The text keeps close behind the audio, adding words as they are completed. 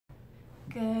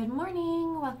Good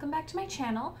morning, welcome back to my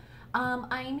channel.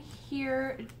 I'm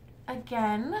here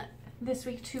again this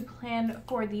week to plan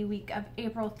for the week of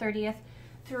April 30th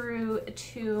through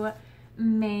to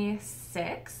May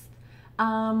 6th.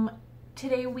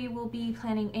 Today we will be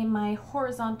planning in my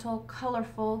horizontal,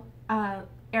 colorful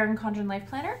Erin Condren Life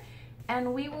Planner,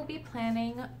 and we will be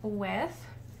planning with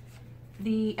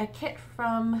a kit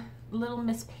from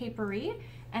LittleMissPaperie,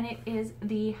 and it is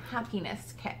the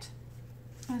Happiness Kit.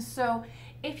 So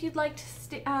if you'd like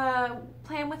to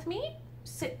plan with me,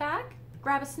 sit back,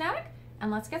 grab a snack, and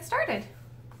let's get started.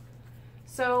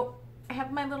 So I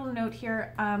have my little note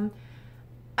here.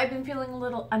 I've been feeling a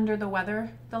little under the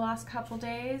weather the last couple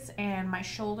days, and my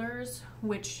shoulders,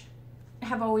 which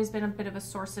have always been a bit of a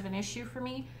source of an issue for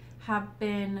me, have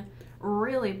been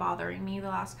really bothering me the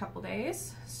last couple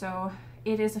days. So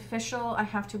it is official. I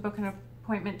have to book an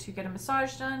appointment to get a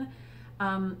massage done.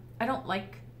 I don't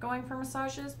like going for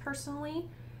massages personally,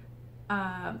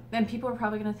 and people are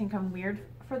probably going to think I'm weird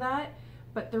for that,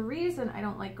 but the reason I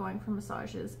don't like going for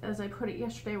massages, as I put it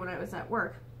yesterday when I was at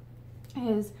work,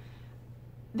 is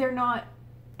they're not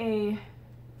a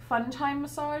fun time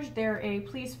massage, they're a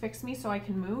please fix me so I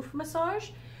can move massage,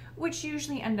 which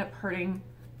usually end up hurting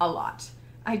a lot.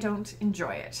 I don't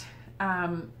enjoy it.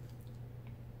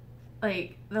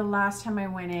 Like the last time I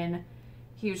went in,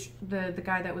 he was, the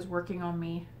guy that was working on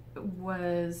me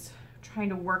was trying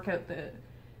to work out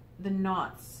the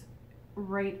knots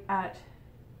right at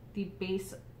the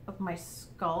base of my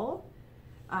skull.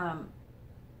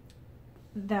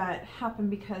 That happened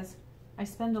because I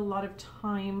spend a lot of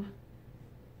time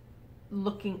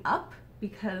looking up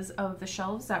because of the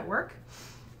shelves at work,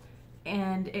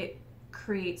 and it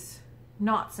creates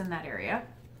knots in that area.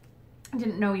 I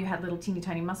didn't know you had little teeny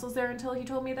tiny muscles there until he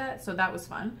told me that, so that was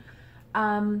fun.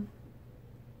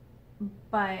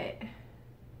 But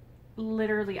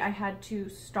literally I had to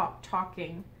stop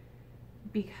talking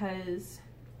because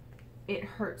it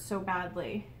hurt so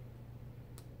badly.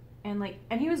 And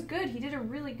he was good. He did a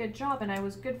really good job, and I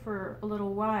was good for a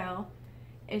little while.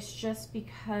 It's just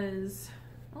because,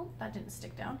 oh, that didn't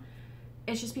stick down.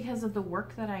 It's just because of the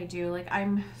work that I do. Like,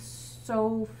 I'm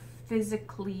so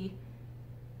physically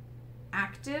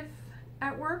active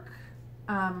at work,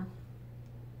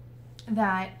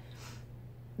 that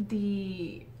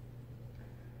the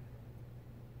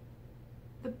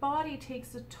body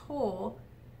takes a toll.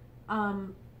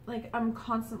 Like, I'm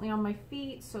constantly on my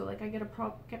feet, so like I get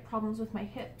problems with my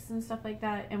hips and stuff like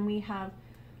that, and we have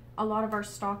a lot of our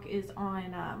stock is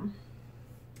on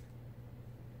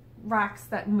racks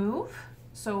that move,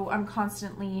 so I'm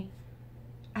constantly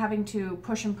having to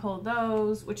push and pull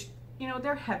those, which, you know,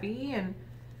 they're heavy, and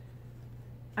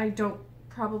I don't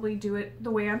probably do it the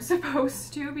way I'm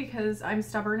supposed to because I'm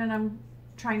stubborn and I'm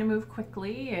trying to move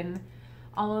quickly and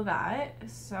all of that.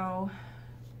 So,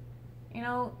 you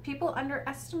know, people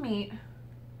underestimate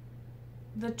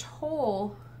the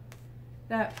toll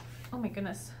that, oh my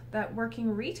goodness, that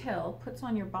working retail puts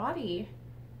on your body.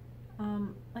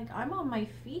 Like, I'm on my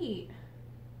feet,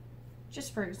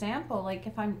 just for example, like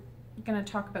if I'm gonna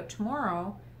talk about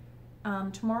tomorrow,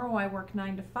 tomorrow I work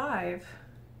 9 to 5.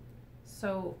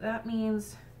 So that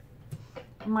means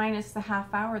minus the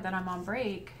half hour that I'm on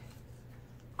break,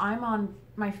 I'm on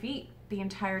my feet the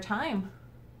entire time.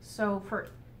 So for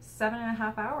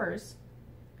 7.5 hours,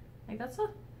 like that's a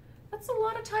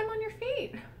lot of time on your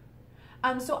feet.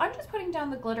 So I'm just putting down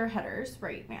the glitter headers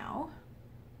right now.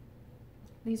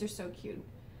 These are so cute.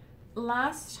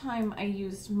 Last time I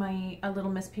used my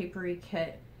LittleMissPaperie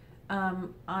kit,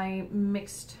 I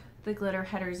mixed the glitter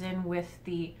headers in with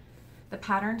the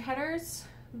patterned headers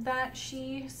that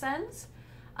she sends.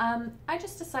 I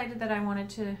just decided that I wanted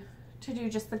to do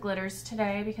just the glitters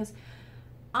today because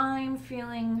I'm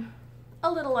feeling a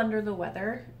little under the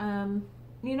weather.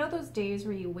 You know those days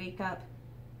where you wake up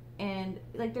and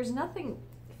like there's nothing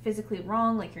physically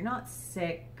wrong, like you're not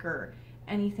sick or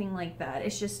anything like that.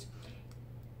 It's just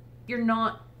you're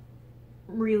not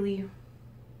really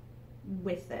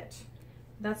with it.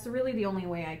 That's really the only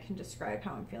way I can describe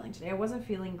how I'm feeling today. I wasn't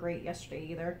feeling great yesterday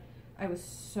either. I was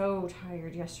so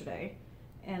tired yesterday,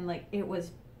 and like it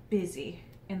was busy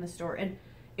in the store, and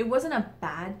it wasn't a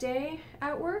bad day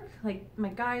at work. Like, my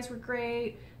guys were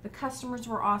great, the customers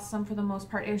were awesome for the most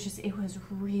part. It was just, it was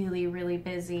really, really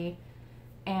busy,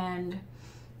 and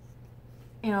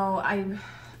you know, I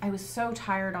was so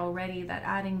tired already that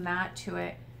adding that to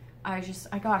it, I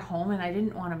got home and I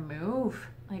didn't want to move.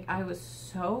 Like, I was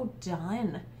so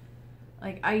done.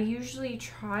 Like, I usually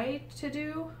try to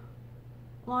do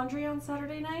laundry on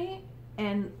Saturday night,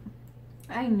 and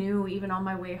I knew even on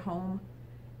my way home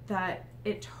that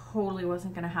it totally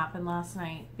wasn't going to happen last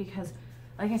night because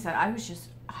like I said, I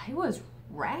was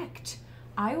wrecked.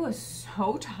 I was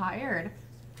so tired.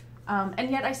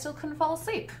 And yet I still couldn't fall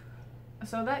asleep.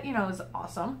 So that, you know, is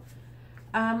awesome.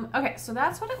 Okay, so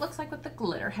that's what it looks like with the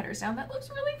glitter headers down. That looks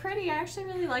really pretty. I actually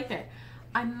really like it.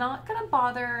 I'm not gonna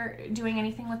bother doing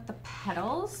anything with the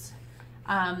petals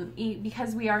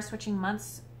because we are switching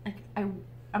months. Like I'm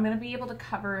gonna be able to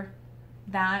cover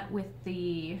that with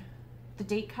the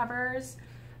date covers.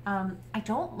 I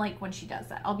don't like when she does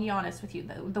that. I'll be honest with you.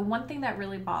 The one thing that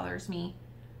really bothers me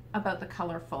about the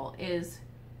colorful is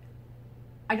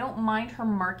I don't mind her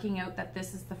marking out that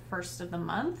this is the first of the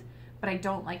month, but I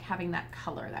don't like having that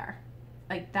color there.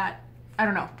 Like that, I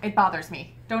don't know, it bothers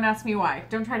me. Don't ask me why.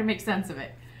 Don't try to make sense of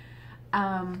it.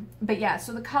 But yeah,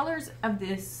 so the colors of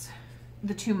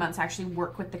the 2 months actually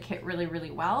work with the kit really,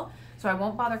 really well. So I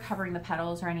won't bother covering the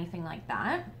petals or anything like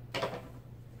that.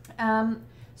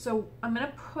 So I'm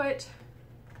gonna put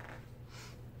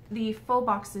the full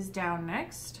boxes down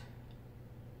next.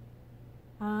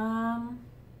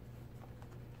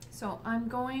 So I'm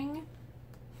going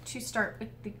to start with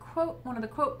the quote, one of the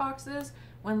quote boxes.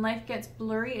 When life gets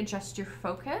blurry, adjust your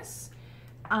focus.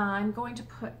 I'm going to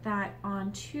put that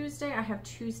on Tuesday. I have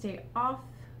Tuesday off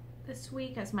this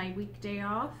week as my weekday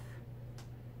off.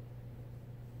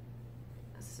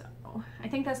 So I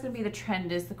think that's gonna be the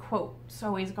trend, is the quotes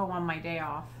always go on my day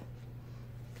off.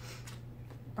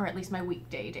 Or at least my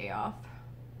weekday day off.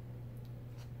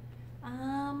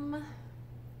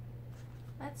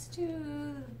 Let's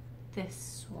do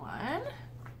this one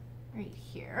right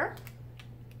here.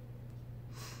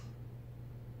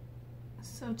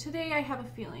 So today I have a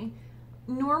feeling,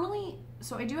 normally,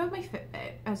 so I do have my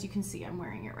Fitbit, as you can see, I'm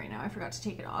wearing it right now. I forgot to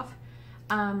take it off.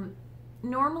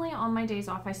 Normally on my days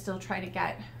off, I still try to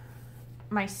get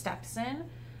my steps in,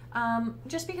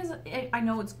 just because I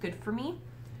know it's good for me.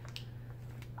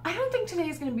 I don't think today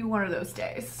is going to be one of those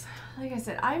days. Like I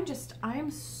said,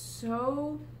 I'm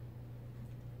so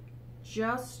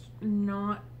just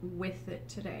not with it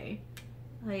today.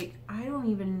 Like, I don't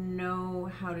even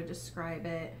know how to describe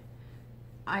it.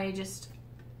 I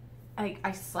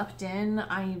slept in.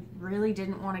 I really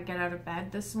didn't want to get out of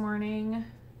bed this morning.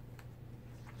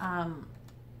 And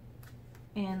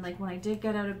like when I did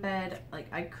get out of bed,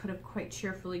 like I could have quite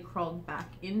cheerfully crawled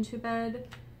back into bed,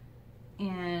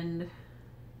 and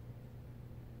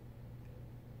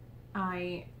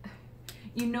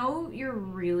you know, you're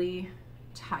really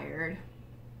tired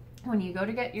when you go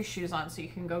to get your shoes on so you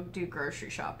can go do grocery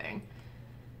shopping,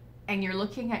 and you're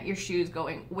looking at your shoes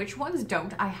going, which ones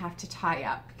don't I have to tie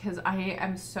up? Because I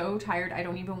am so tired, I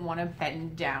don't even want to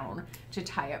bend down to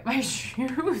tie up my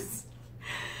shoes.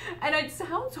 And it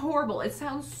sounds horrible. It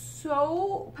sounds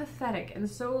so pathetic and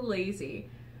so lazy,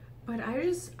 but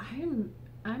I'm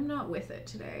not with it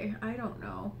today. I don't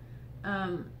know.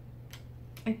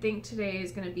 I think today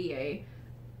is going to be a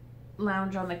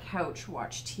lounge on the couch,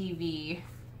 watch TV,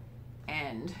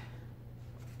 and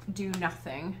do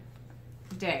nothing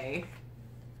day.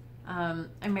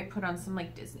 I might put on some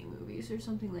like Disney movies or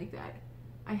something like that.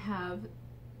 I have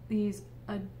these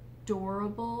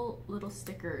adorable little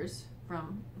stickers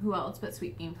from Who Else But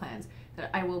Sweet Bean Plans that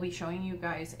I will be showing you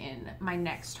guys in my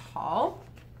next haul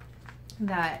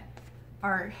that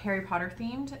are Harry Potter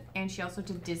themed, and she also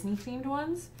did Disney themed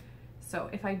ones. So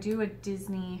if I do a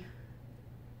Disney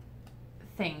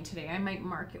thing today, I might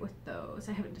mark it with those.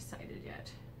 I haven't decided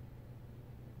yet.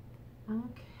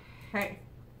 Okay.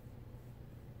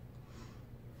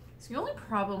 So the only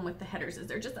problem with the headers is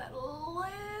they're just a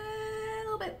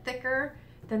little bit thicker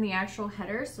than the actual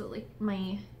header. So like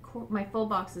my full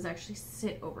boxes actually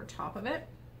sit over top of it.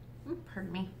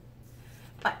 Pardon me.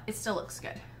 But it still looks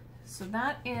good. So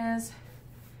that is,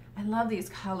 I love these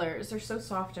colors. They're so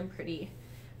soft and pretty,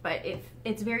 but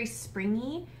it's very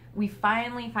springy. We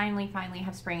finally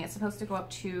have spring. It's supposed to go up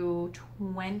to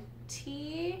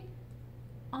 20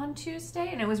 on Tuesday,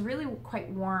 and it was really quite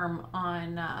warm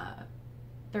on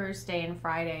Thursday and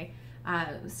Friday.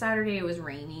 Saturday it was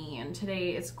rainy, and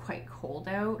today it's quite cold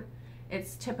out.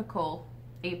 It's typical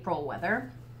April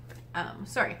weather.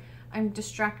 Sorry, I'm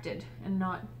distracted and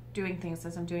not doing things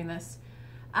as I'm doing this.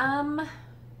 Do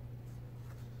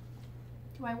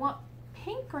I want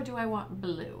pink or do I want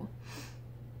blue?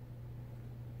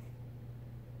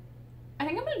 I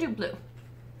think I'm gonna do blue.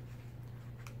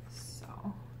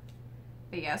 So,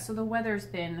 but yeah, so the weather's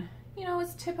been, you know,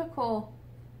 it's typical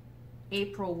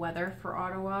April weather for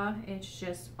Ottawa. It's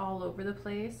just all over the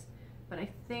place, but I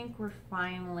think we're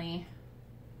finally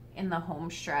in the home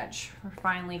stretch. We're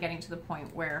finally getting to the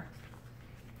point where,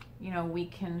 you know, we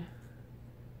can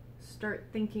start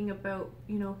thinking about,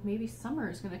 you know, maybe summer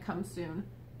is going to come soon.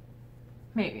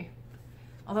 Maybe.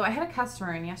 Although I had a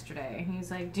customer in yesterday and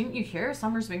he's like, didn't you hear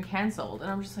summer's been canceled?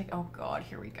 And I'm just like, oh God,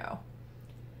 here we go.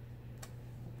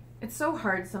 It's so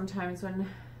hard sometimes when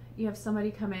you have somebody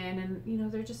come in and, you know,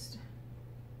 they're just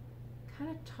kind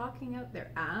of talking out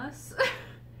their ass.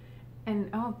 And,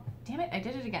 oh, damn it, I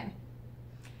did it again.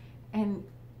 And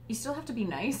you still have to be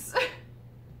nice.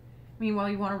 Meanwhile,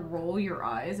 you want to roll your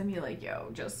eyes and be like,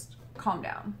 yo, just calm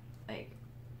down. Like,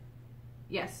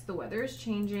 yes, the weather is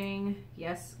changing.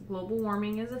 Yes, global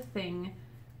warming is a thing,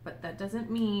 but that doesn't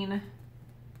mean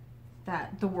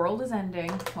that the world is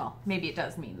ending. Well, maybe it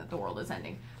does mean that the world is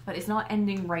ending, but it's not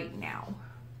ending right now.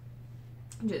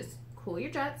 Just cool your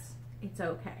jets. It's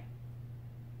okay.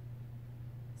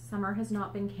 Summer has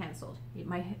not been canceled. It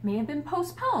may have been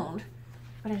postponed,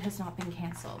 but it has not been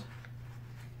canceled.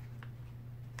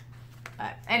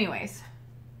 Anyways,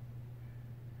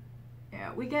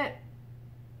 yeah,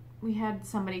 we had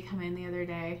somebody come in the other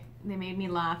day. They made me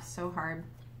laugh so hard.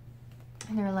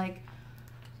 And they're like,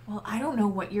 well, I don't know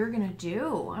what you're gonna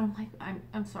do. I'm like,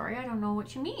 I'm sorry, I don't know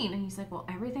what you mean. And he's like, well,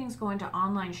 everything's going to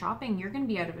online shopping. You're gonna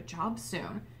be out of a job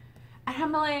soon. And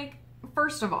I'm like,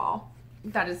 first of all,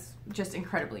 that is just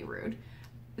incredibly rude.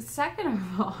 Second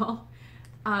of all,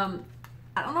 I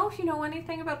don't know if you know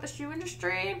anything about the shoe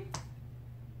industry.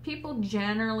 People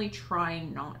generally try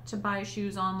not to buy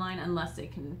shoes online unless they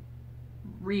can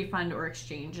refund or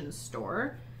exchange in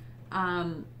store.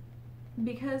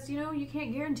 Because, you know, you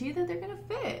can't guarantee that they're gonna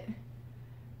fit.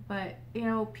 But, you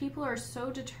know, people are so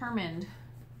determined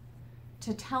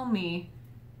to tell me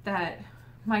that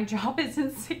my job is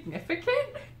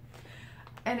insignificant.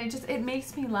 And it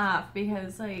makes me laugh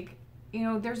because, like, you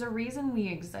know, there's a reason we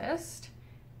exist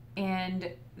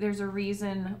and there's a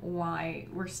reason why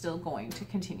we're still going to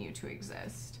continue to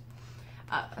exist.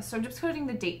 So I'm just putting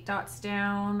the date dots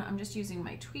down. I'm just using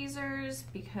my tweezers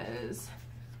because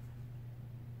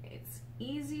it's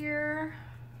easier.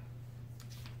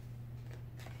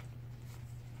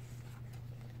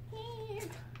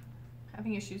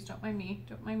 Having issues, don't mind me,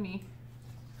 don't mind me.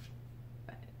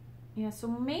 But yeah, so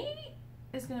May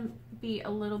is gonna be a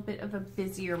little bit of a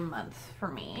busier month for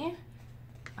me.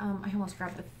 I almost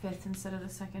grabbed the 5th instead of the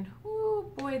 2nd.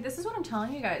 Oh boy, this is what I'm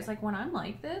telling you guys. Like when I'm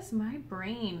like this, my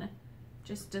brain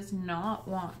just does not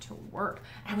want to work.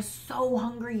 I was so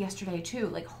hungry yesterday too.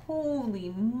 Like holy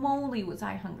moly was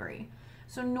I hungry.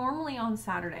 So normally on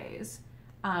Saturdays,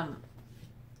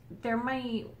 they're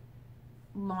my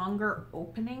longer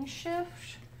opening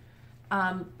shift.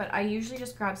 But I usually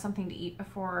just grab something to eat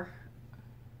before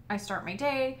I start my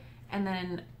day, and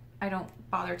then I don't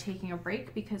bother taking a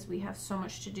break because we have so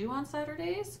much to do on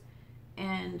Saturdays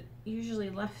and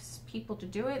usually less people to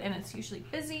do it and it's usually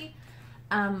busy.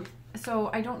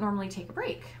 So I don't normally take a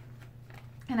break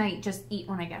and I just eat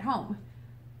when I get home.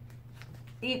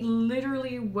 It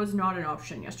literally was not an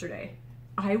option yesterday.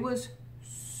 I was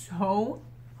so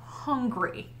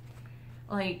hungry.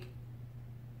 Like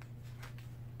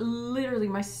literally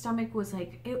my stomach was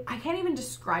like, I can't even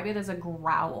describe it as a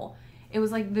growl. It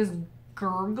was like this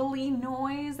gurgly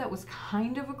noise that was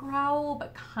kind of a growl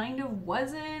but kind of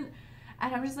wasn't,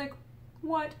 and I'm just like,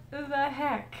 what the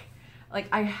heck? Like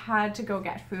I had to go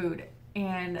get food,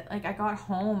 and like I got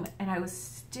home and I was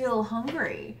still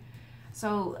hungry.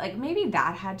 So like maybe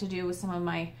that had to do with some of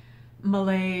my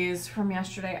malaise from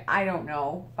yesterday, I don't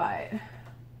know, but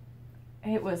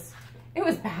it was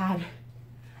bad.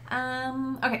 Okay,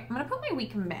 I'm gonna put my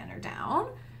weekend banner down.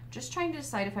 Just trying to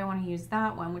decide if I want to use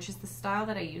that one, which is the style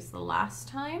that I used the last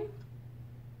time,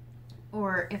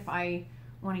 or if I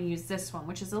want to use this one,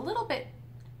 which is a little bit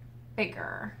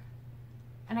bigger.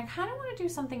 And I kind of want to do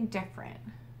something different.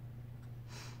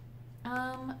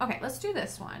 Okay, let's do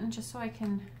this one, just so I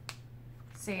can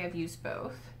say I've used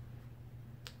both.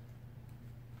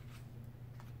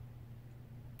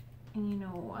 And you know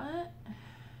what?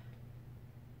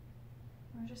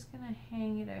 We're just gonna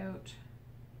hang it out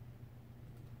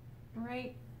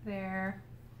right there.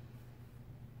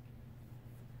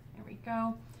 There we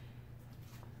go.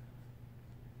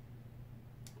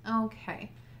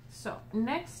 Okay, so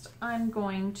next I'm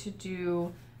going to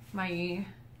do my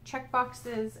check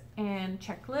boxes and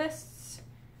checklists.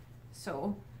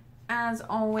 So as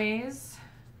always,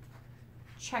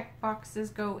 check boxes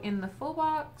go in the full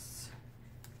box.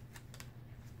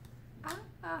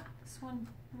 This one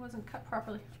wasn't cut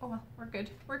properly. Oh well, we're good,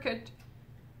 we're good.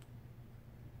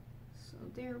 So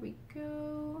there we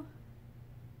go.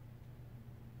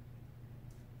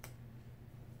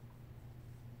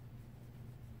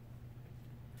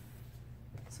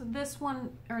 So this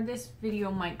one, or this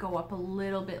video might go up a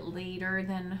little bit later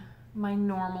than my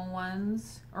normal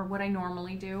ones, or what I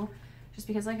normally do, just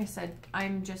because like I said,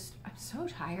 I'm so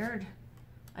tired.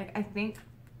 Like, I think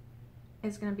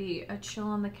it's gonna be a chill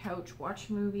on the couch, watch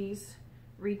movies,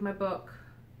 read my book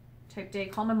type day,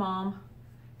 call my mom.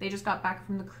 They just got back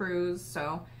from the cruise,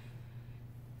 so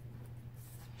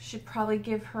should probably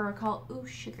give her a call. Ooh,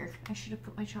 sugar. I should have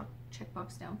put my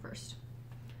checkbox down first.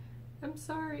 I'm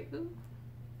sorry. Ooh.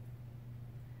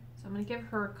 So I'm gonna give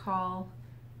her a call,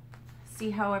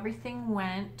 see how everything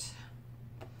went.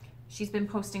 She's been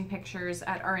posting pictures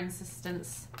at our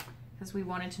insistence because we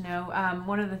wanted to know.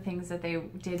 One of the things that they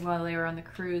did while they were on the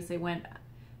cruise, they went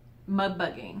mud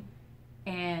bugging,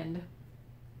 and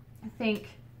I think,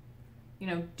 you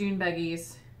know, dune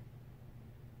buggies,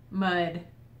 mud,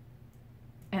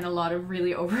 and a lot of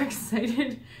really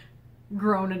overexcited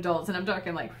grown adults, and I'm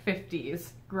talking like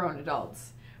 50s grown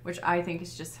adults, which I think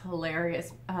is just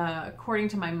hilarious. According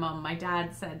to my mom, my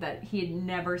dad said that he had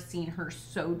never seen her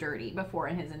so dirty before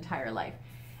in his entire life,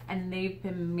 and they've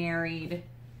been married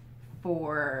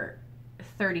for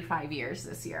 35 years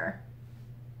this year,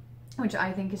 which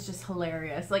I think is just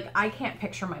hilarious. Like, I can't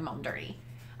picture my mom dirty.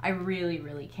 I really,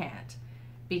 really can't,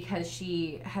 because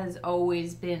she has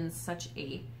always been such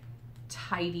a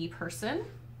tidy person.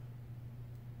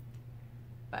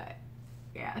 But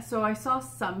yeah, so I saw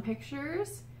some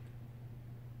pictures,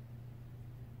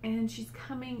 and she's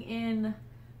coming in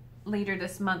later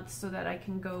this month so that I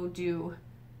can go do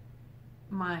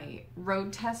my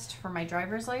road test for my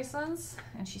driver's license,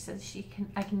 and she says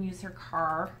I can use her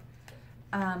car,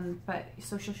 but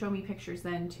so she'll show me pictures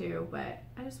then too. But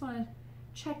I just want to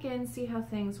check in, see how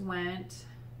things went.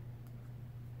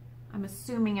 I'm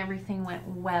assuming everything went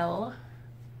well.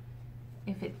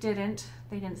 If it didn't,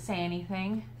 they didn't say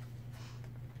anything.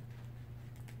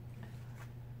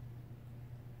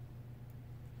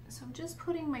 So I'm just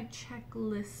putting my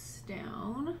checklist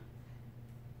down.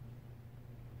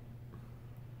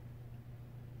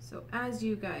 So as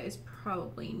you guys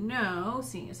probably know,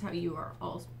 seeing as how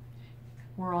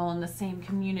we're all in the same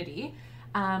community,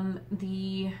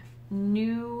 the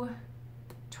new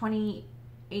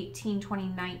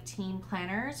 2018-2019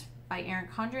 planners by Erin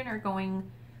Condren are going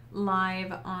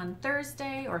live on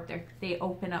Thursday, or they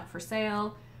open up for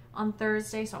sale on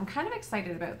Thursday, so I'm kind of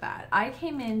excited about that. I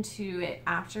came into it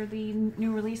after the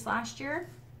new release last year.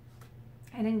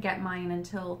 I didn't get mine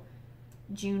until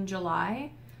June,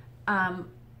 July. I'm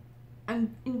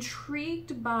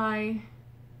intrigued by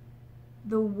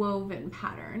the woven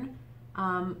pattern.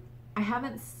 I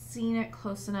haven't seen it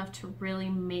close enough to really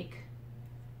make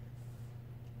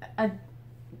an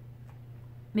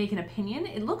opinion.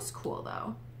 It looks cool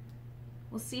though.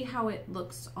 We'll see how it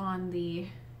looks on the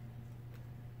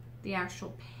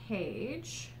actual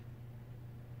page.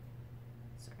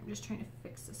 Sorry, I'm just trying to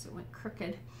fix this. It went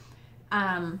crooked.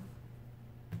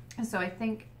 So I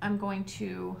think I'm going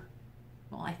to,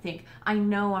 well, I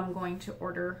know I'm going to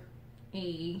order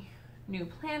a new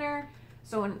planner.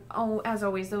 So, as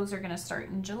always, those are going to start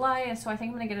in July. So I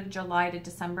think I'm going to get a July to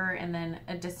December, and then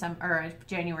a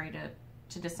January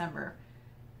to December,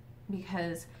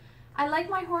 because I like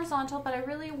my horizontal, but I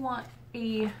really want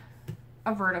a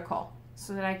vertical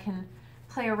so that I can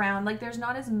play around. Like, there's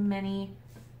not as many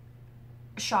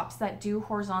shops that do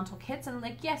horizontal kits, and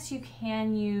like, yes, you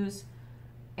can use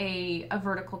a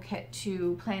vertical kit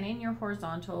to plan in your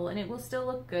horizontal, and it will still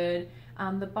look good.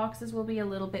 The boxes will be a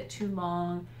little bit too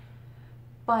long,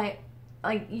 but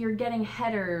like, you're getting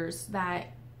headers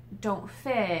that don't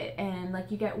fit, and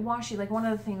like, you get washi. Like, one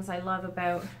of the things I love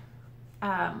about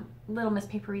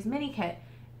LittleMissPaperie's mini kit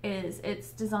is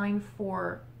it's designed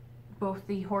for both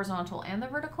the horizontal and the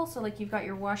vertical. So like, you've got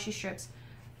your washi strips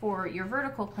for your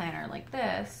vertical planner like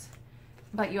this,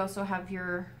 but you also have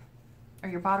your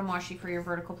bottom washi for your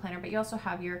vertical planner, but you also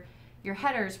have your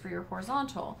headers for your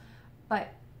horizontal.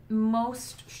 But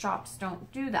most shops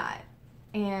don't do that,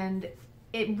 and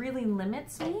it really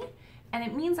limits me, and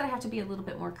it means that I have to be a little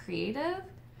bit more creative,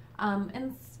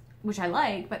 and which I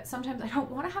like, but sometimes I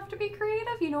don't want to have to be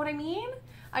creative, you know what I mean?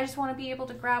 I just want to be able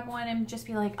to grab one and just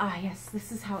be like, ah, yes,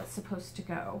 this is how it's supposed to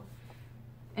go,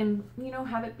 and, you know,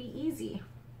 have it be easy.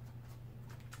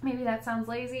 Maybe that sounds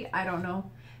lazy, I don't know.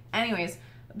 Anyways,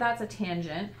 that's a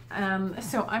tangent.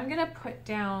 So I'm gonna put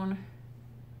down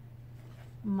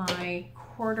my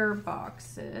quarter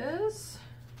boxes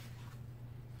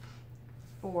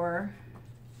for,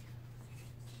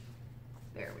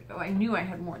 there we go. I knew I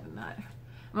had more than that.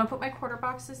 I'm gonna put my quarter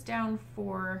boxes down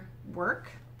for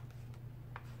work.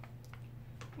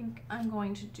 I think I'm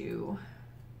going to do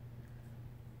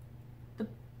the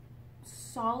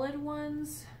solid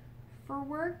ones for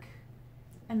work,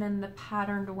 and then the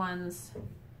patterned ones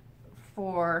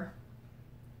for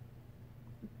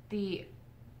the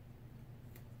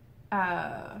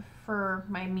for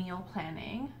my meal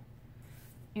planning.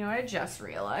 You know what I just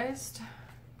realized?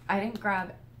 I didn't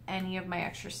grab any of my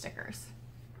extra stickers.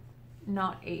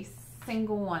 Not a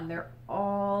single one. They're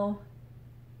all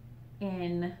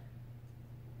in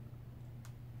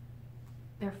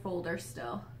their folder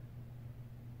still.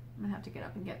 I'm gonna have to get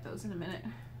up and get those in a minute.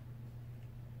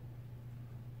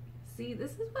 See,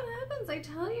 this is what happens, I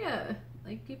tell you.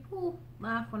 Like, people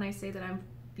laugh when I say that I'm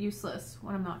useless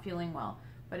when I'm not feeling well,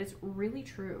 but it's really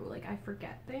true. Like, I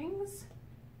forget things,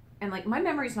 and like, my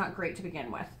memory's not great to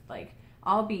begin with. Like,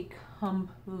 I'll be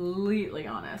completely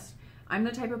honest. I'm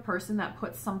the type of person that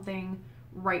puts something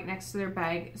right next to their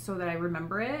bag so that I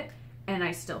remember it, and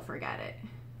I still forget it.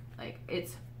 Like,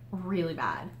 it's really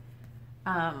bad.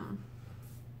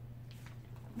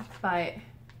 But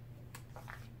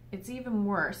it's even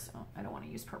worse. Oh, I don't want to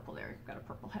use purple there. I've got a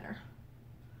purple header.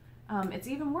 It's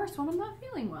even worse when I'm not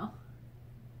feeling well.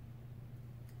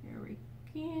 Here we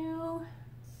go.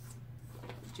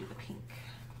 Let's do the pink.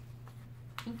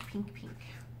 Pink, pink, pink.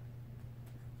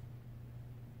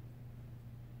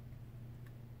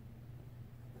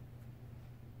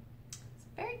 It's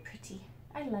very pretty.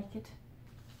 I like it.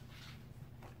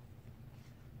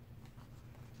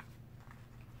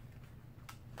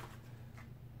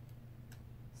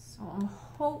 So I'm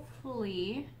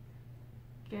hopefully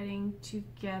getting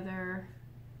together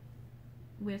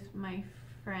with my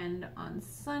friend on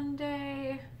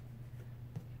Sunday.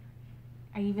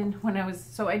 I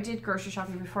did grocery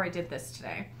shopping before I did this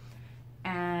today,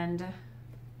 and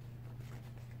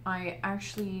I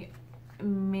actually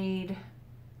made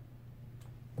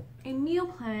a meal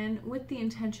plan with the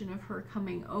intention of her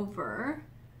coming over,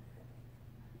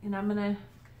 and I'm gonna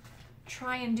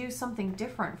try and do something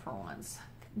different for once.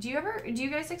 Do you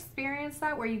guys experience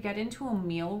that, where you get into a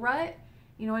meal rut?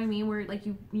 You know what I mean? Where like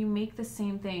you make the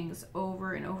same things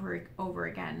over and over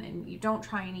again, and you don't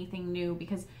try anything new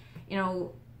because, you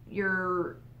know,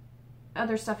 your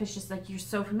other stuff is just like, you're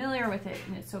so familiar with it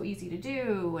and it's so easy to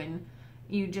do, and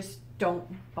you just don't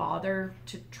bother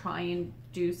to try and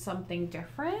do something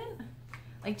different.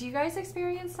 Like, do you guys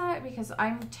experience that? Because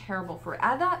I'm terrible for it.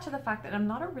 Add that to the fact that I'm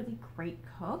not a really great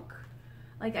cook.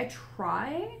 Like, I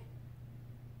try,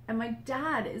 and my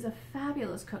dad is a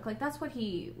fabulous cook. Like, that's what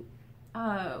he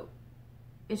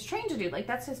is trained to do. Like,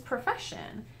 that's his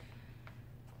profession.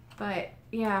 But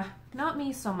yeah, not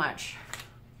me so much.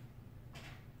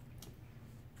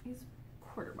 These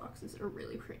quarter boxes are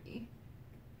really pretty.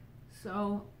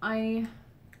 So I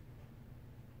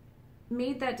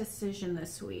made that decision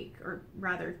this week, or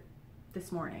rather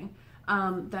this morning,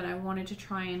 that I wanted to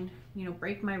try and, you know,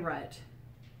 break my rut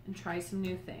and try some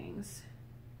new things.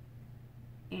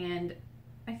 And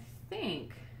I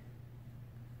think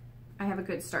I have a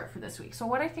good start for this week. So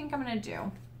what I think I'm gonna do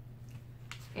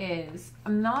is,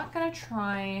 I'm not gonna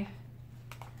try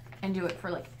and do it for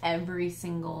like every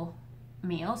single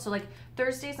meal. So like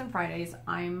Thursdays and Fridays,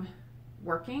 I'm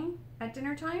working at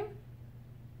dinner time.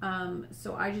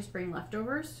 So I just bring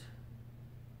leftovers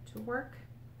to work.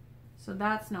 So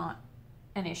that's not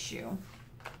an issue.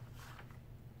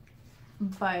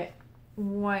 But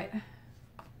what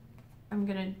I'm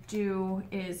gonna do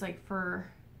is, like, for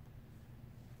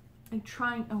like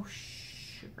trying, oh,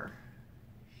 sugar.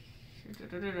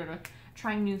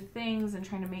 Trying new things and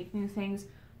trying to make new things,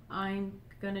 I'm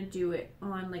gonna do it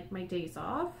on like my days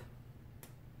off.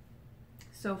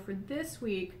 So for this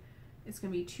week, it's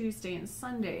gonna be Tuesday and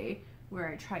Sunday where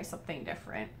I try something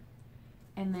different.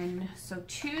 And then, so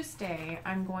Tuesday,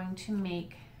 I'm going to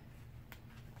make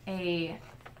a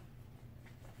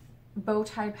bow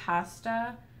tie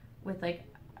pasta with like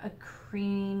a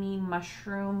creamy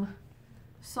mushroom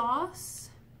sauce.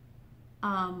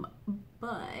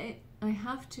 But I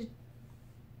have to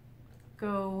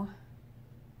go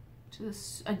to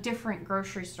a different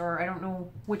grocery store. I don't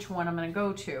know which one I'm gonna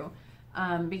go to,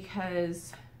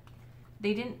 because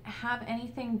they didn't have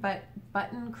anything but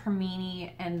button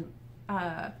cremini and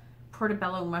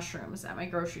portobello mushrooms at my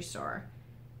grocery store.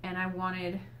 And I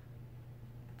wanted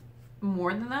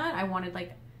more than that. I wanted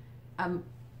like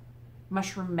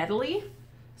mushroom medley.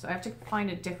 So I have to find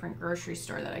a different grocery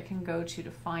store that I can go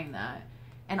to find that.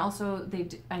 And also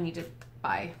I need to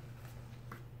buy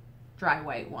dry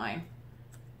white wine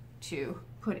to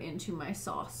put into my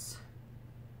sauce.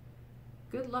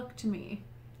 Good luck to me.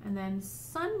 And then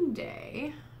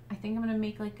Sunday, I think I'm gonna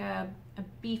make like a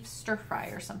beef stir fry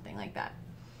or something like that.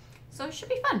 So it should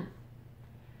be fun.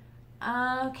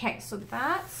 Okay, so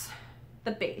that's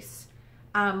the base.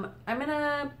 I'm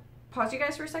gonna pause you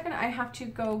guys for a second. I have to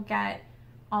go get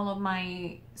all of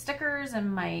my stickers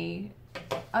and my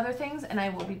other things, and I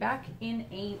will be back in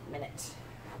a minute.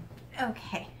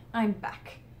 Okay, I'm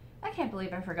back. I can't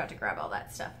believe I forgot to grab all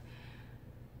that stuff.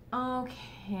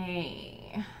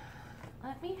 Okay,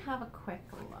 let me have a quick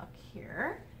look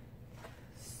here.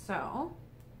 So,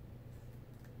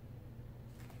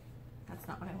 that's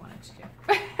not what I wanted to do.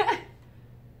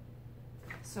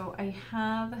 So I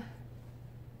have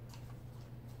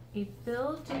a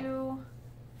bill due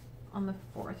on the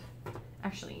 4th.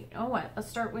 Actually, you know what? Let's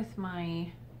start with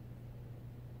my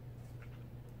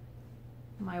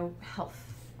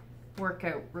health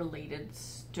workout related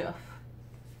stuff.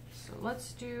 So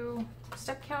let's do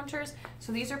step counters.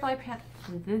 So these are by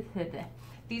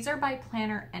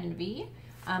PlannerEnvy.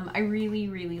 I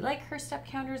really like her step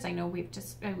counters. I know we've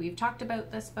talked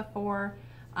about this before.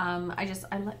 I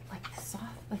like the soft,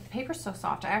 like the paper's so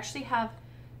soft. I actually have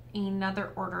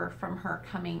another order from her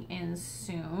coming in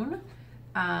soon,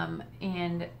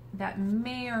 and that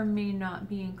may or may not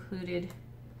be included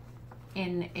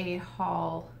in a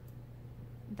haul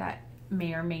that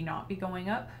may or may not be going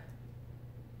up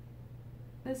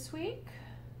this week.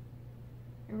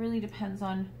 It really depends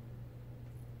on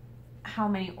how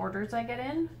many orders I get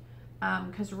in,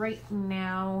 because right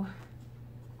now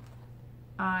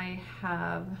I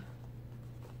have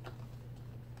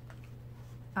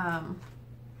come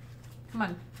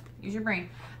on, use your brain.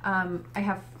 I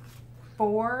have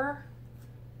 4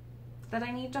 that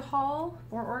I need to haul,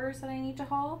 4 orders that I need to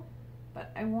haul,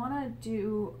 but I want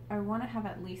to have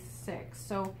at least 6.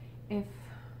 So if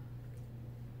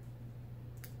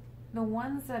the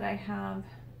ones that I have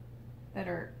that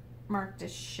are marked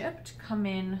as shipped come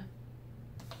in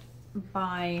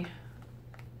by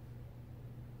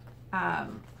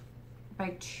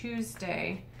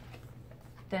Tuesday,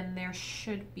 then there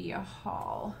should be a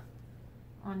haul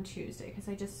on Tuesday, because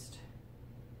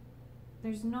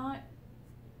it's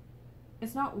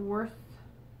not worth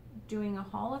doing a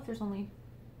haul if there's only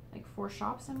like 4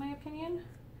 shops, in my opinion.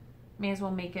 May as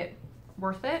well make it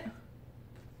worth it.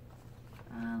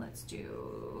 Let's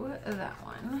do that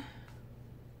one.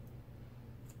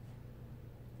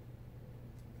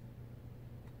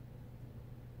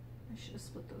 I should have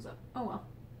split those up. Oh well.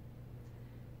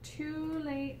 Too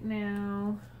late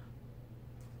now.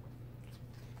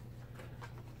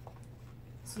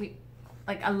 Sweet.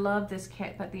 Like, I love this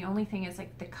kit, but the only thing is,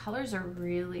 like, the colors are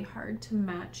really hard to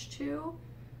match to.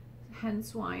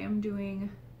 Hence why I'm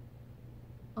doing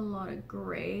a lot of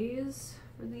grays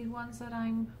for these ones that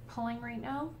I'm pulling right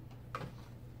now.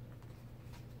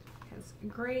 Because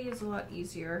gray is a lot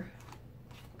easier.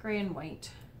 Gray and white.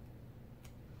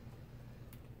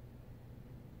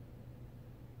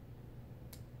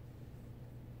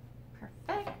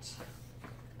 Perfect.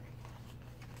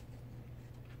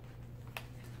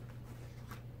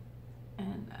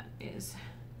 And that is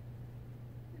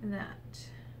that.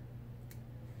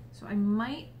 So I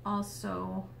might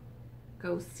also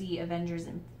go see Avengers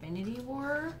Infinity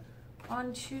War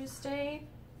on Tuesday.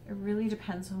 It really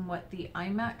depends on what the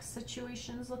IMAX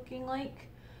situation is looking like.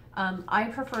 I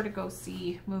prefer to go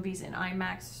see movies in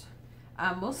IMAX,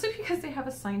 mostly because they have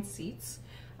assigned seats.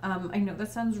 I know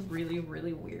that sounds really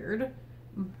weird,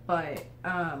 but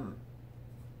I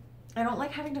don't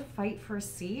like having to fight for a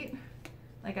seat.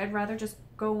 Like, I'd rather just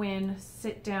go in,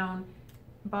 sit down,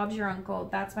 Bob's your uncle,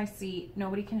 that's my seat,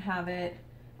 nobody can have it.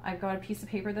 I've got a piece of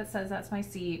paper that says that's my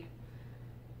seat.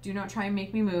 Do not try and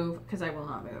make me move, because I will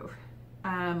not move.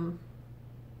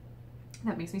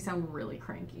 That makes me sound really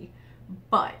cranky.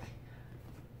 But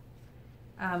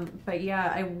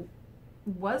yeah, I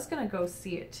was gonna go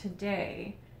see it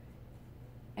today,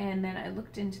 and then I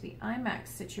looked into the IMAX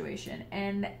situation,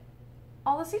 and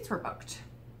all the seats were booked.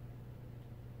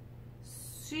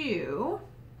 So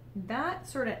that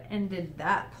sort of ended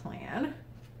that plan.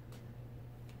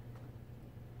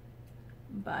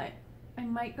 But I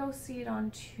might go see it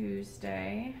on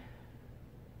Tuesday.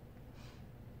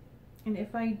 And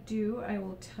if I do, I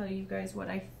will tell you guys what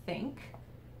I think.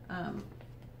 I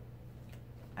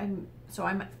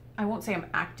won't say I'm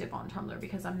active on Tumblr,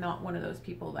 because I'm not one of those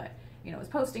people that, you know, is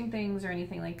posting things or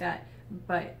anything like that.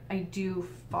 But I do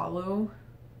follow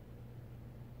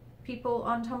people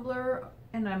on Tumblr,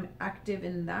 and I'm active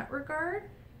in that regard.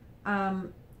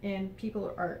 And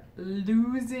people are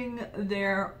losing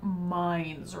their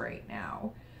minds right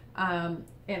now. And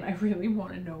I really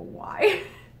want to know why.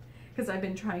 Because I've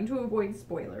been trying to avoid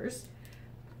spoilers.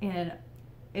 And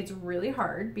it's really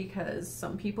hard, because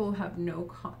some people have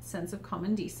no sense of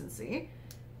common decency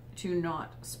to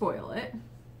not spoil it.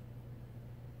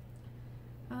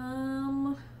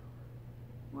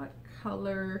 What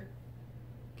color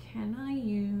can I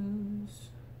use?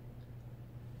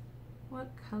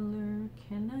 What color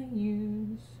can I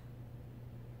use?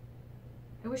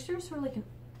 I wish there was sort of like an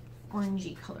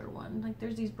orangey color one. Like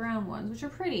there's these brown ones, which are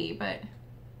pretty, but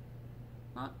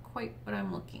not quite what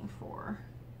I'm looking for.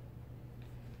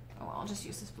 Oh, well, I'll just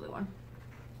use this blue one.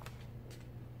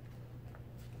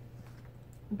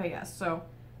 But yeah, so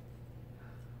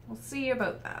we'll see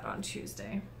about that on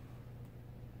Tuesday.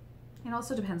 It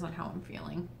also depends on how I'm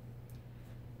feeling.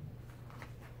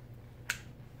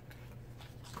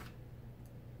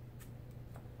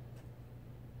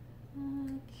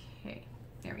 Okay,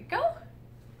 there we go.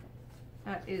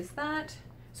 That is that.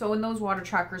 So, and those water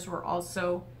trackers were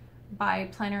also by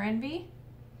PlannerEnvy.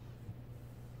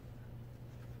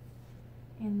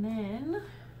 And then,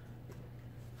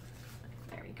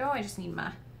 there we go. I just need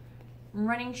my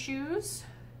running shoes.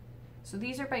 So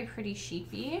these are by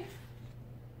PrettySheepy.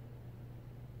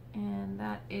 And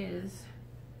that is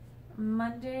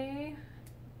Monday.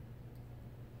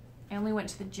 I only went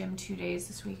to the gym 2 days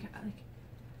this week.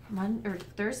 Like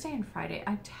Thursday and Friday.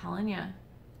 I'm telling you,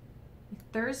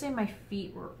 Thursday my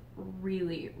feet were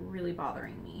really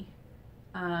bothering me.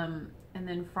 And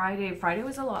then Friday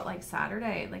was a lot like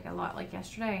Saturday, like a lot like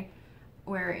yesterday,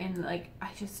 wherein like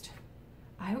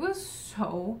I was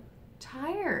so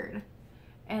tired.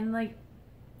 And like,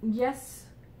 yes,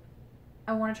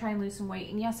 I want to try and lose some weight,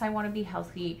 and yes, I want to be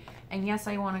healthy, and yes,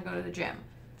 I want to go to the gym.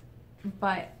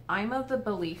 But I'm of the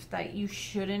belief that you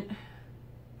shouldn't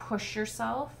push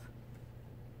yourself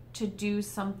to do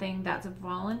something that's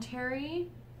voluntary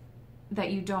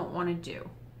that you don't want to do.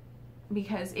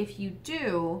 Because if you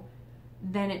do,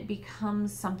 then it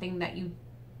becomes something that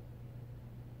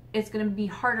it's going to be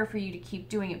harder for you to keep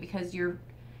doing it, because you're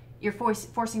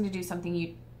forcing to do something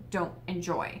you don't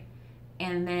enjoy.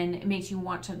 And then it makes you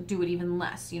want to do it even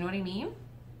less. You know what I mean?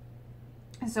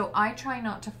 And so I try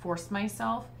not to force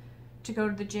myself to go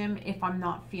to the gym if I'm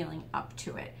not feeling up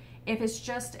to it. If it's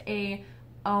just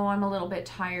oh, I'm a little bit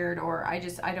tired, or I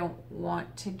don't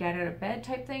want to get out of bed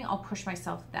type thing, I'll push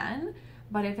myself then.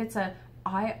 But if it's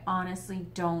I honestly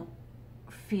don't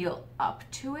feel up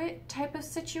to it type of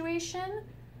situation,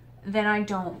 then I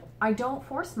don't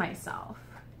force myself.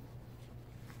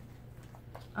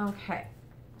 Okay.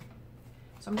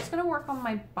 So I'm just going to work on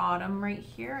my bottom right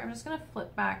here. I'm just going to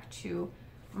flip back to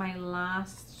my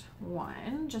last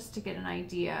one just to get an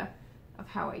idea of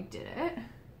how I did it.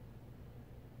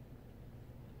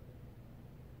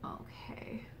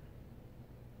 Okay.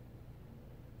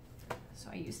 So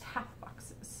I used half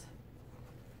boxes.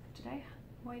 Did I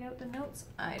white out the notes?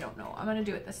 I don't know. I'm going to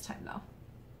do it this time though.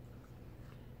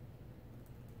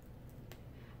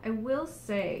 I will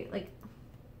say, like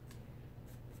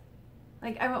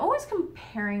I'm always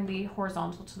comparing the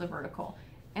horizontal to the vertical,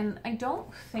 and I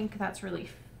don't think that's really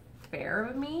fair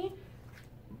of me,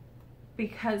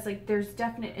 because like there's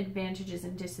definite advantages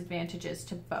and disadvantages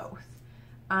to both.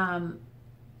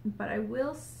 But I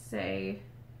will say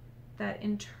that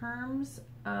in terms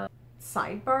of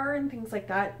sidebar and things like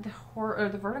that, the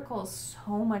vertical is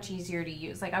so much easier to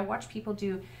use. Like I watch people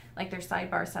do like their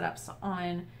sidebar setups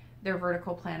on their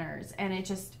vertical planners, and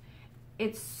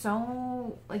it's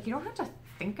so, like, you don't have to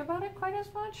think about it quite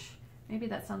as much. Maybe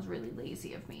that sounds really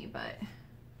lazy of me, but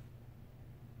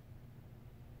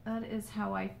that is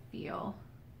how I feel.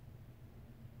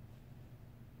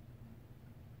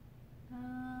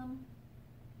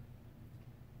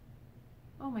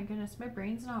 Oh my goodness, my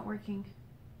brain's not working.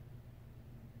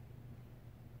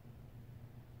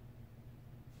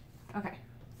 Okay,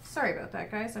 sorry about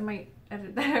that, guys. I might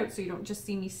edit that out so you don't just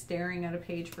see me staring at a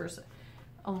page for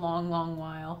a long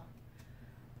while.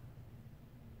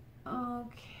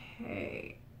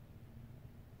 Okay,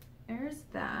 there's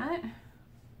that.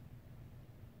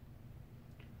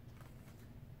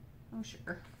 Oh,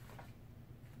 sure.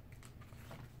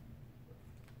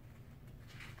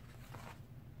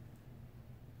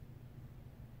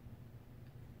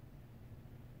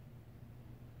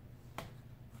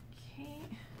 Okay,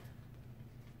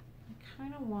 I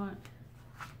kind of want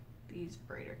these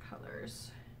brighter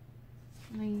colors.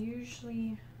 And I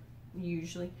usually,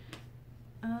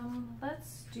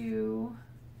 let's do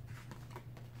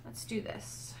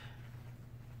this.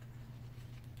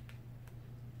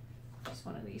 Just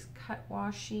one of these cut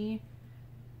washi,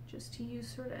 just to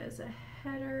use sort of as a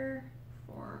header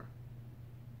for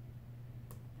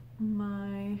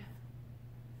my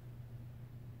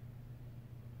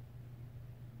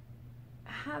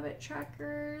habit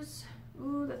trackers.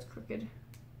 Ooh, that's crooked.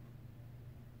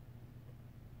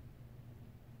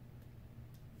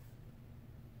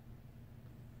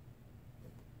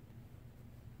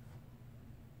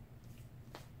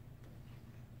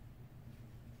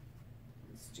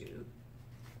 Do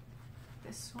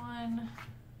this one.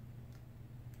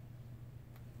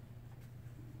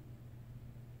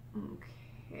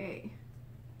 Okay.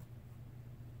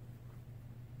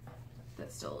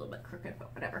 That's still a little bit crooked,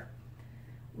 but whatever.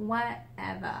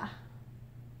 Whatever.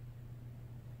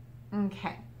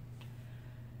 Okay.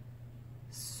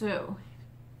 So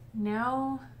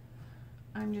now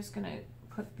I'm just gonna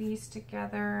put these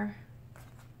together.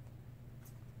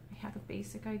 I have a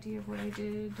basic idea of what I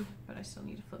did, but I still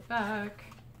need to flip back.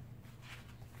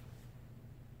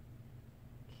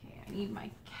 Okay, I need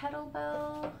my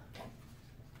kettlebell.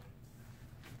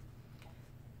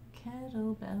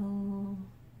 Kettlebell.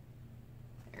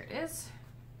 There it is.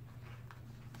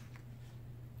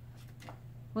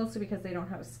 Mostly because they don't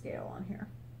have a scale on here.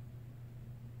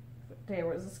 If there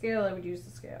was a scale, I would use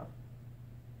the scale.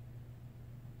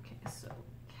 Okay, so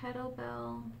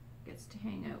kettlebell gets to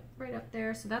hang out right up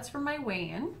there. So that's for my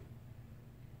weigh-in.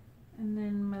 And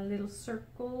then my little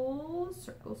circles,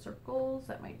 circles.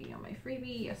 That might be on my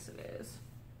freebie. Yes, it is.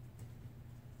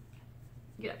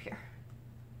 Get up here.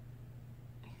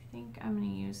 I think I'm gonna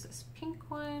use this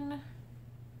pink one.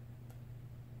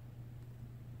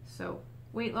 So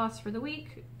weight loss for the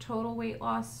week, total weight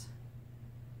loss,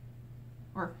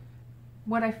 or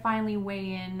what I finally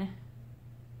weigh in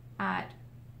at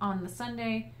on the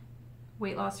Sunday,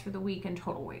 weight loss for the week, and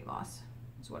total weight loss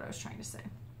is what I was trying to say.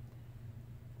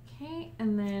 Okay,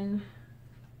 and then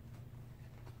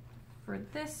for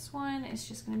this one, it's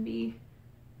just gonna be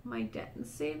my debt and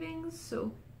savings.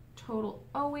 So total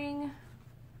owing,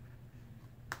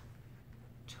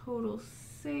 total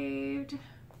saved,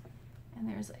 and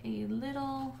there's a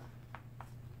little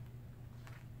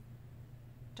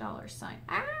 $sign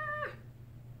that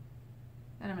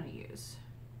I'm going to use.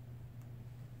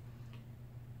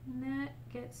 And that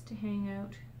gets to hang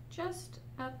out just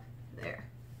up there.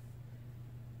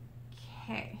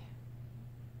 Okay.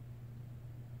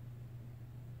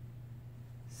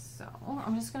 So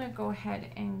I'm just going to go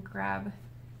ahead and grab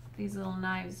these little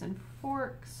knives and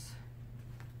forks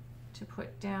to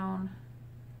put down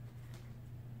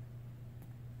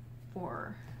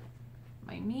for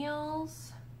my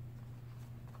meals.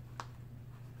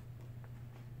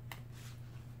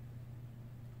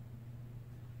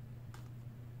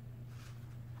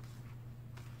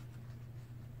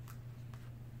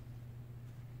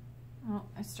 Oh,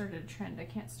 I started a trend. I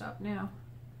can't stop now.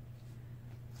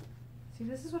 See,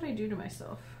 this is what I do to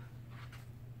myself.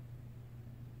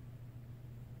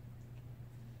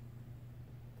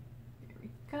 There we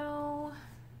go.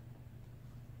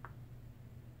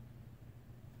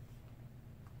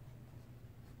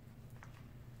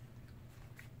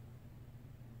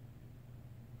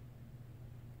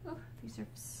 Oh, these are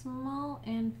small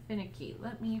and finicky,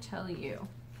 let me tell you.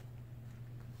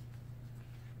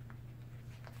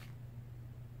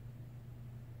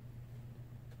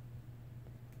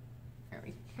 There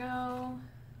we go.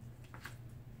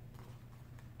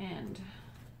 And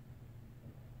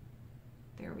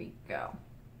there we go.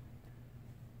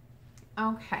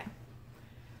 Okay,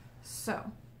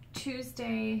 so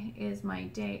Tuesday is my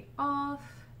day off,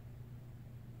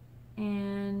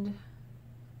 and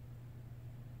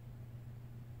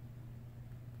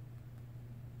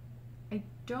I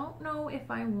don't know if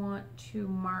I want to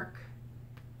mark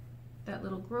that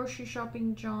little grocery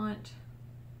shopping jaunt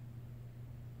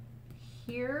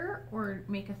here or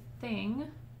make a thing.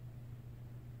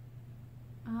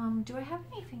 Do I have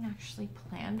anything actually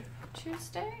planned for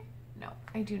Tuesday? No,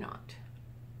 I do not.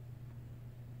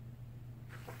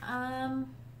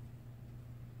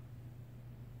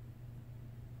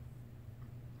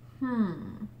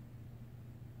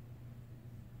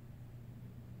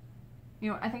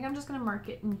 You know, I think I'm just gonna mark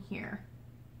it in here.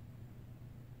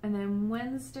 And then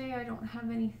Wednesday, I don't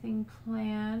have anything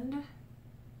planned.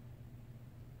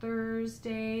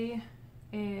 Thursday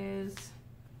is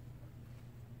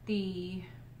the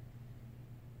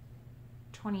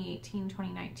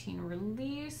 2018-2019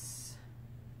 release.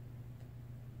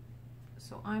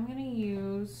 So I'm gonna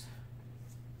use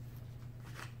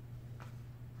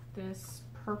this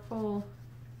purple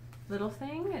little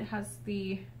thing. It has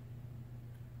the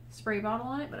spray bottle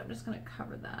on it, but I'm just gonna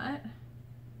cover that.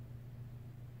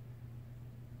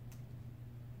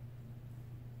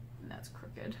 And that's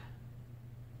crooked.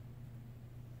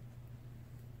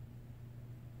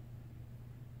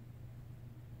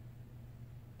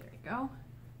 There we go.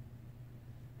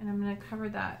 And I'm gonna cover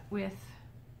that with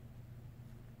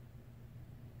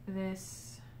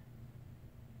this.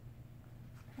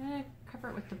 I'm gonna cover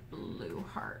it with the blue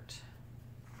heart.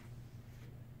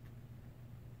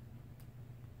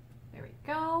 There we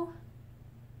go.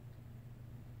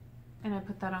 And I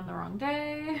put that on the wrong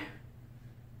day.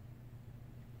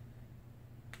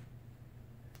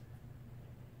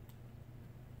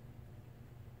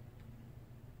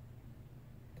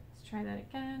 try that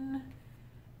again.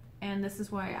 And this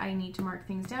is why I need to mark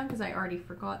things down, because I already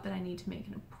forgot that I need to make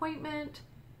an appointment.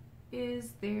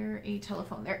 Is there a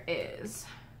telephone? There is.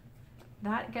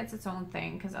 That gets its own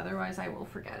thing, because otherwise I will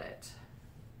forget it.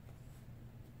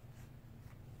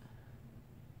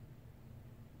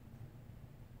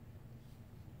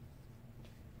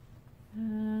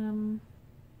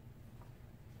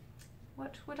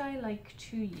 What would I like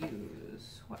to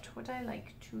use? What would I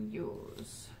like to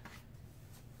use?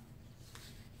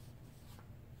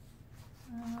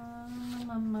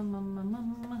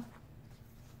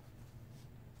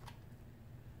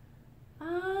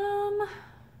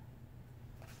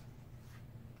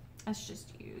 Let's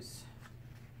just use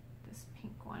this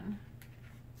pink one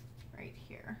right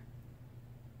here.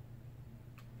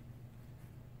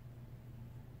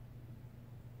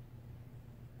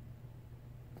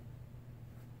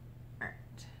 All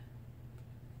right,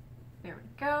 there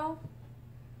we go.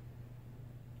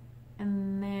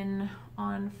 And then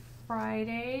on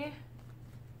Friday,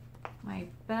 my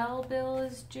bell bill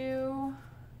is due.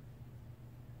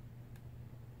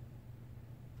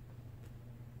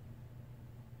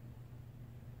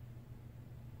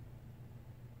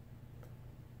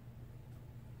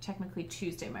 Technically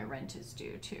Tuesday my rent is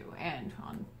due too, and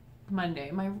on Monday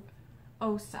my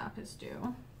OSAP is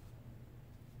due.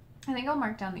 I think I'll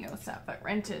mark down the OSAP, but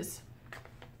rent is,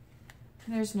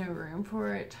 there's no room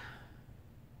for it.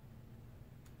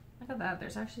 Look at that,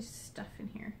 there's actually stuff in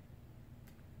here.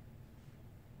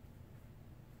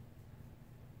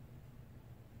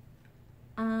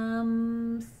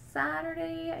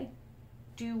 Saturday I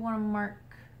do want to mark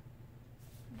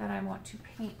that I want to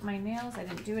paint my nails. I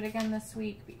didn't do it again this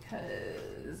week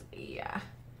because, yeah.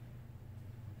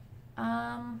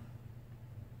 I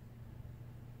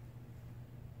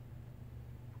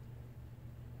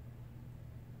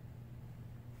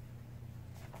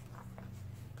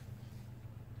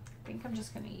think I'm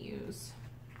just gonna use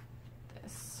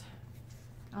this.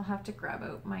 I'll have to grab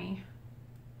out my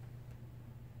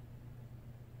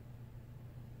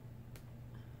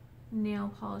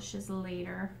nail polishes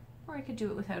later, or I could do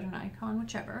it without an icon,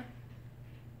 whichever.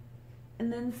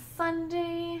 And then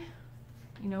Sunday,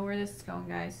 you know where this is going,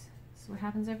 guys. This is what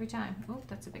happens every time. Oh,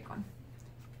 that's a big one.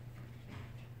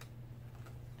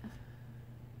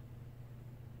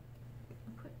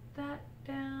 Put that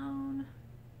down.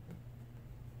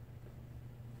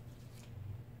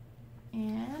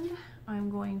 And I'm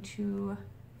going to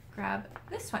grab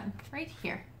this one right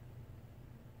here,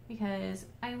 because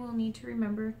I will need to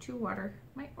remember to water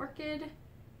my orchid.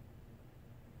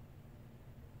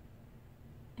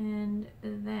 And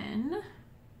then,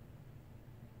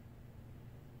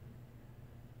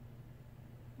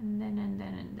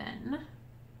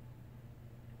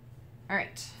 all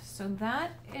right, so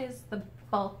that is the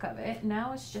bulk of it.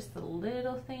 Now it's just the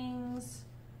little things.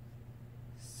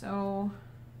 So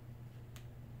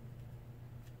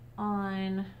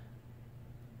on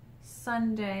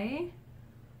Sunday,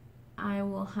 I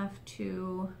will have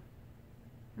to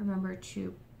remember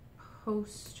to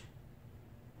post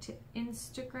to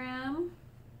Instagram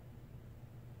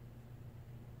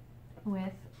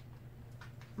with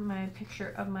my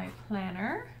picture of my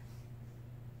planner.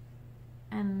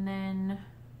 And then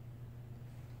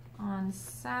on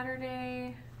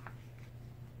Saturday,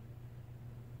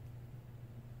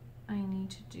 I need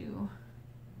to do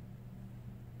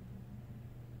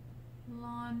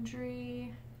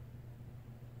laundry.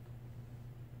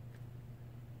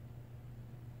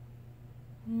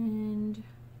 And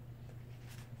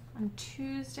on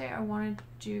Tuesday, I want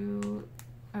to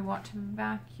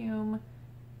vacuum.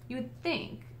 You would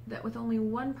think that with only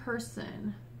one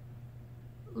person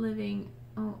living,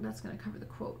 oh, that's gonna cover the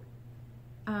quote.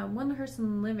 One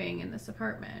person living in this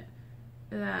apartment,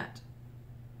 that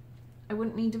I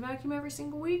wouldn't need to vacuum every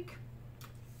single week.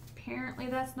 Apparently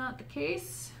that's not the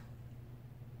case.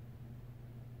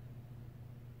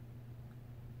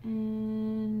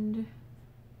 And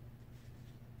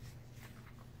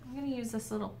I'm gonna use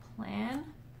this little planner.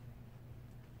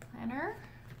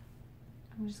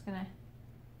 I'm just gonna,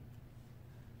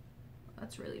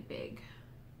 that's really big.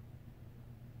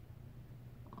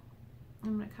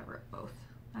 I'm gonna cover it both.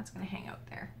 That's gonna hang out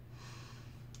there.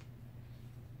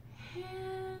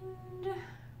 And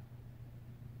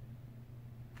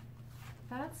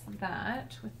that's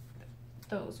that with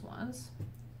those ones.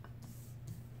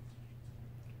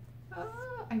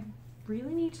 I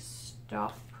really need to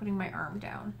stop putting my arm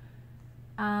down.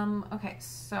 Okay,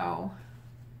 so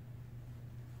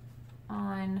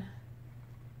on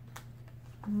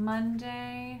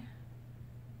Monday,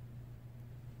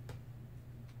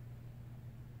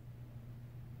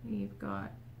 we've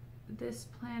got this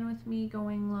plan with me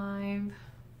going live.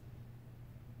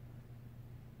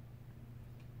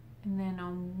 And then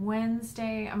on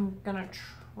Wednesday, I'm gonna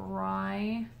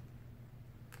try,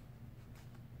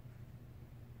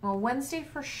 well, Wednesday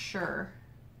for sure,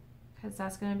 because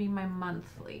that's gonna be my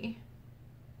monthly.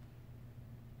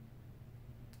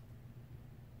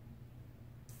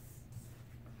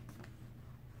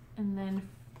 And then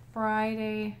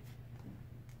Friday,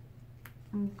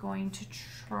 I'm going to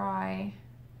try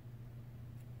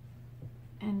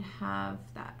and have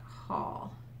that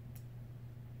haul.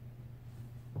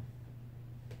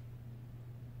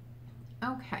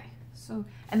 Okay, so,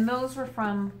 and those were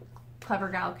from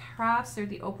CleverGalCrafts. They're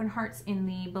the open hearts in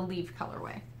the Believe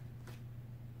colorway.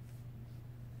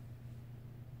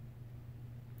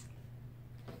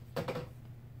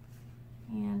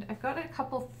 And I've got a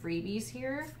couple freebies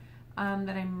here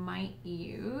that I might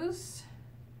use.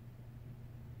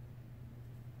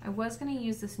 I was going to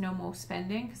use this no more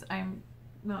spending because I'm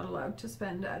not allowed to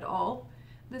spend at all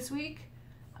this week,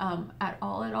 at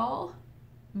all,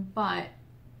 but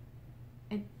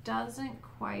it doesn't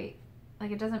quite,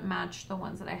 like it doesn't match the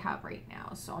ones that I have right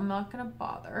now, so I'm not going to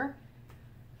bother.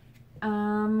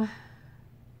 I'm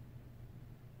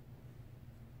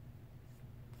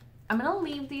going to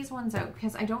leave these ones out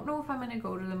because I don't know if I'm going to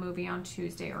go to the movie on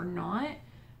Tuesday or not,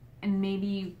 and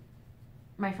maybe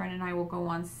my friend and I will go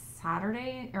on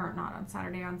Saturday, or not on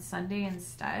Saturday, on Sunday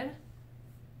instead.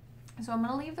 So I'm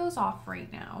going to leave those off right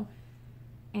now,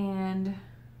 and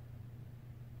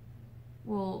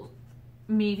we'll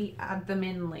maybe add them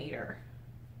in later.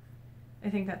 I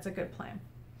think that's a good plan.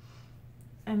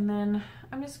 And then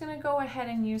I'm just going to go ahead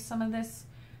and use some of this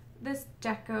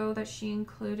deco that she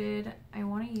included. I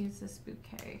want to use this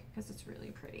bouquet because it's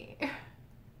really pretty.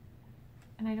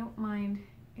 And I don't mind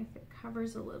if it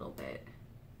covers a little bit.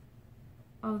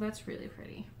 Oh, that's really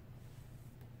pretty.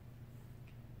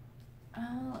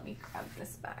 Let me grab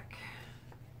this back.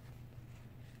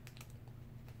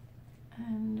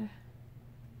 And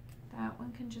that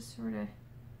one can just sort of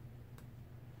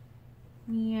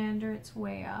meander its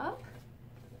way up.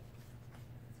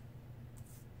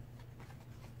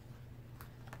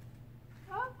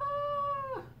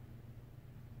 Ah!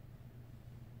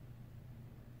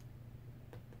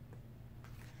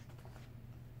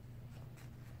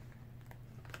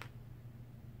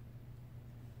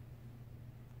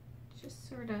 Just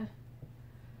sort of,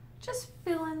 just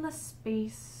fill in the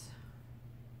space.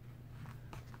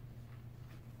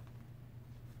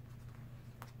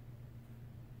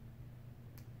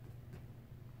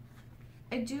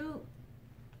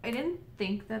 I didn't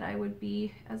think that I would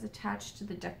be as attached to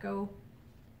the deco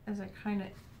as I kind of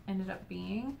ended up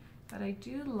being, but I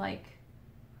do like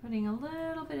putting a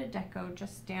little bit of deco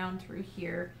just down through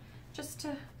here, just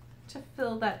to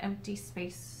fill that empty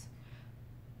space.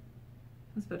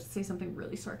 I was about to say something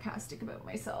really sarcastic about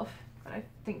myself, but I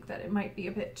think that it might be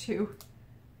a bit too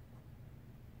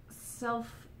I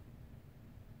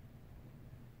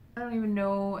don't even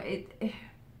know,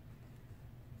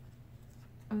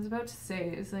 I was about to say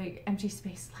it's like empty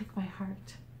space like my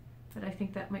heart, but I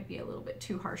think that might be a little bit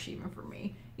too harsh even for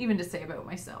me, even to say about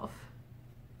myself.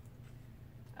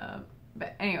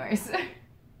 But anyways.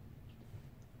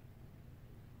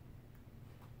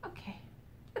 Okay,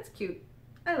 that's cute.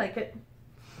 I like it.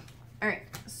 All right,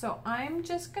 so I'm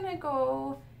just gonna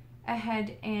go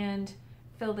ahead and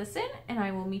fill this in, and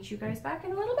I will meet you guys back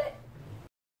in a little bit.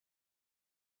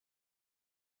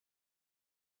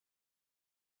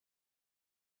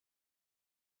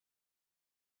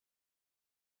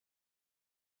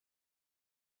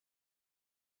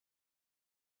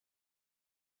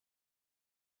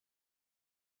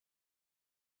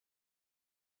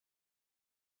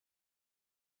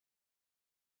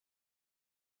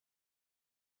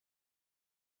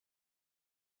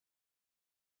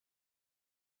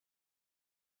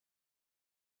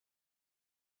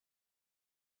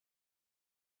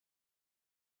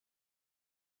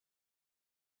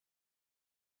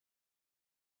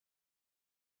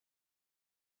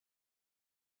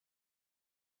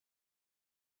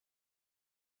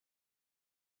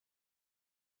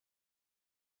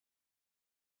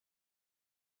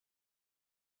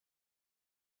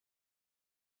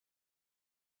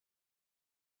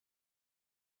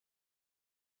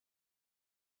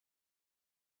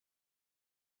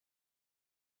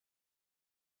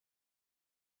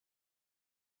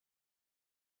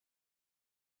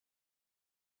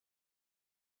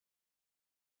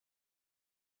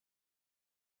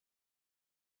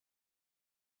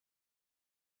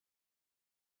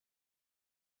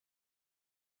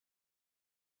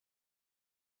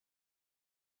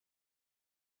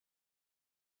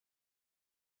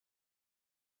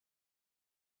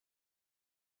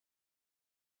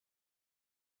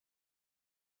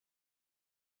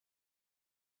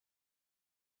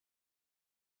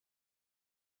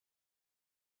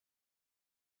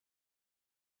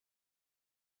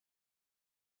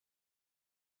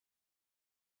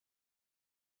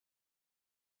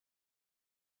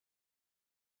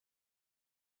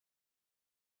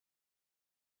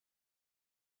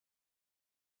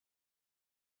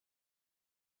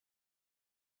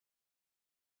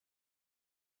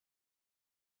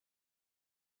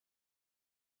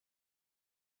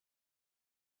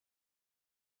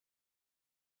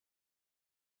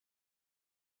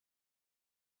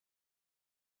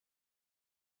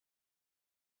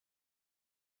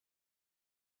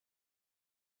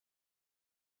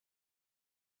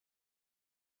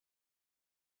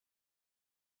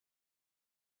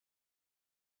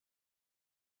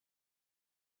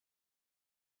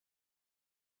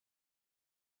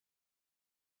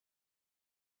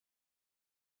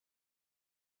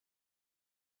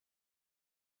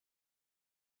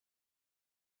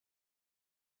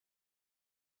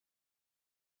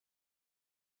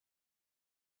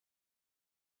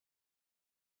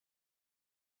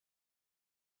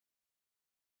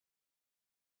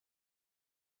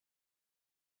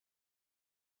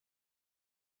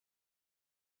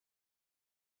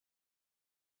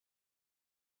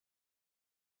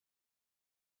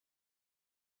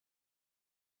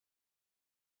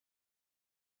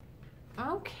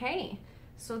 Okay,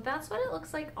 so that's what it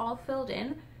looks like all filled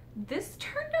in. This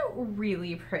turned out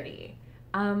really pretty.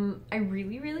 I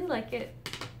really, really like it.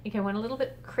 Like, I went a little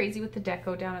bit crazy with the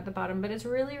deco down at the bottom, but it's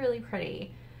really, really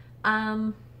pretty.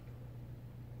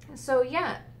 So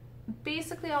yeah,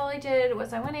 basically all I did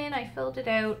was I went in, I filled it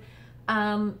out.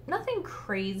 Nothing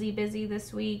crazy busy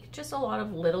this week, just a lot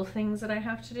of little things that I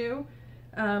have to do.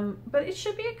 But it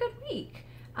should be a good week.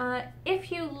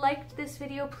 If you liked this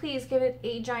video, please give it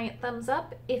a giant thumbs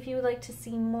up. If you would like to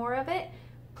see more of it,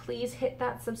 please hit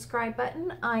that subscribe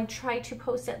button. I try to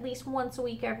post at least once a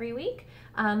week every week.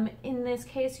 In this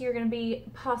case, you're going to be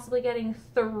possibly getting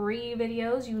 3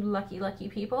 videos, you lucky, lucky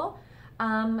people.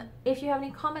 If you have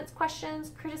any comments,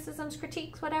 questions, criticisms,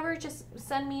 critiques, whatever, just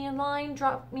send me a line,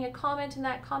 drop me a comment in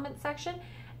that comment section,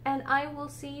 and I will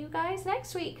see you guys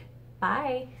next week.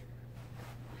 Bye.